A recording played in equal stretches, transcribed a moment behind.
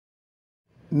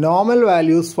Normal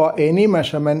values for any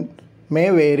measurement may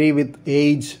vary with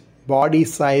age, body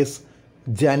size,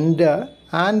 gender,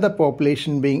 and the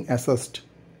population being assessed.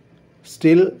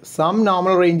 Still, some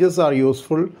normal ranges are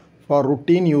useful for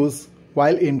routine use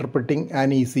while interpreting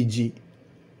an ECG.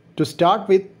 To start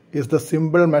with is the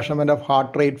simple measurement of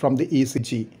heart rate from the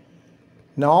ECG.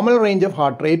 Normal range of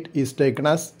heart rate is taken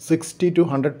as 60 to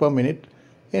 100 per minute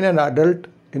in an adult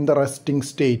in the resting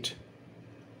state.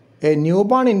 A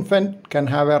newborn infant can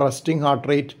have a resting heart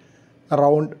rate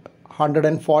around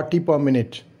 140 per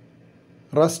minute.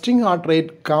 Resting heart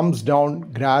rate comes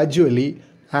down gradually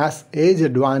as age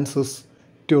advances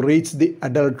to reach the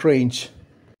adult range.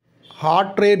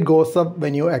 Heart rate goes up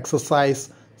when you exercise,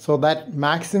 so that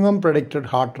maximum predicted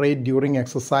heart rate during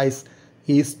exercise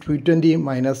is 220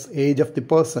 minus age of the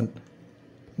person.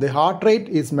 The heart rate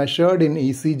is measured in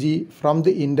ECG from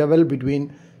the interval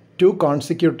between two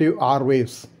consecutive R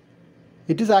waves.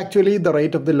 It is actually the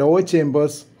rate of the lower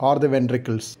chambers or the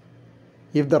ventricles.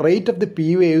 If the rate of the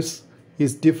P waves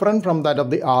is different from that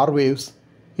of the R waves,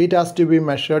 it has to be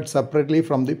measured separately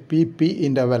from the PP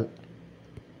interval.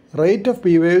 Rate of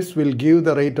P waves will give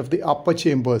the rate of the upper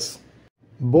chambers.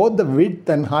 Both the width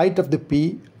and height of the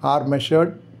P are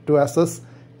measured to assess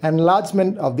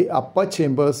enlargement of the upper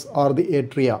chambers or the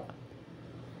atria.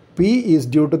 P is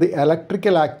due to the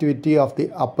electrical activity of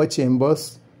the upper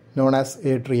chambers known as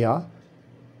atria,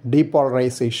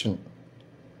 depolarization.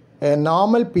 A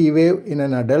normal P wave in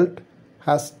an adult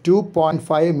has 2.5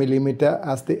 mm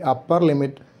as the upper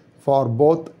limit for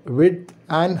both width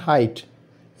and height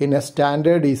in a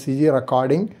standard ECG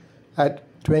recording at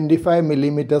 25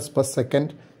 mm per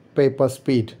second paper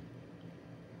speed.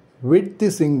 Width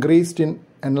is increased in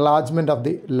enlargement of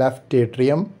the left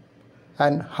atrium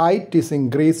and height is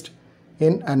increased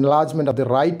in enlargement of the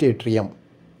right atrium.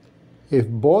 If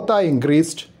both are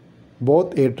increased,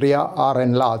 both atria are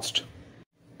enlarged.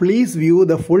 Please view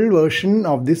the full version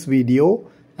of this video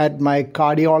at my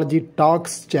Cardiology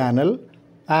Talks channel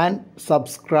and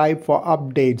subscribe for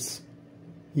updates.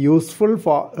 Useful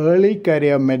for early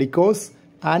career medicos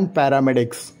and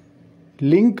paramedics.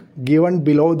 Link given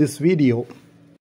below this video.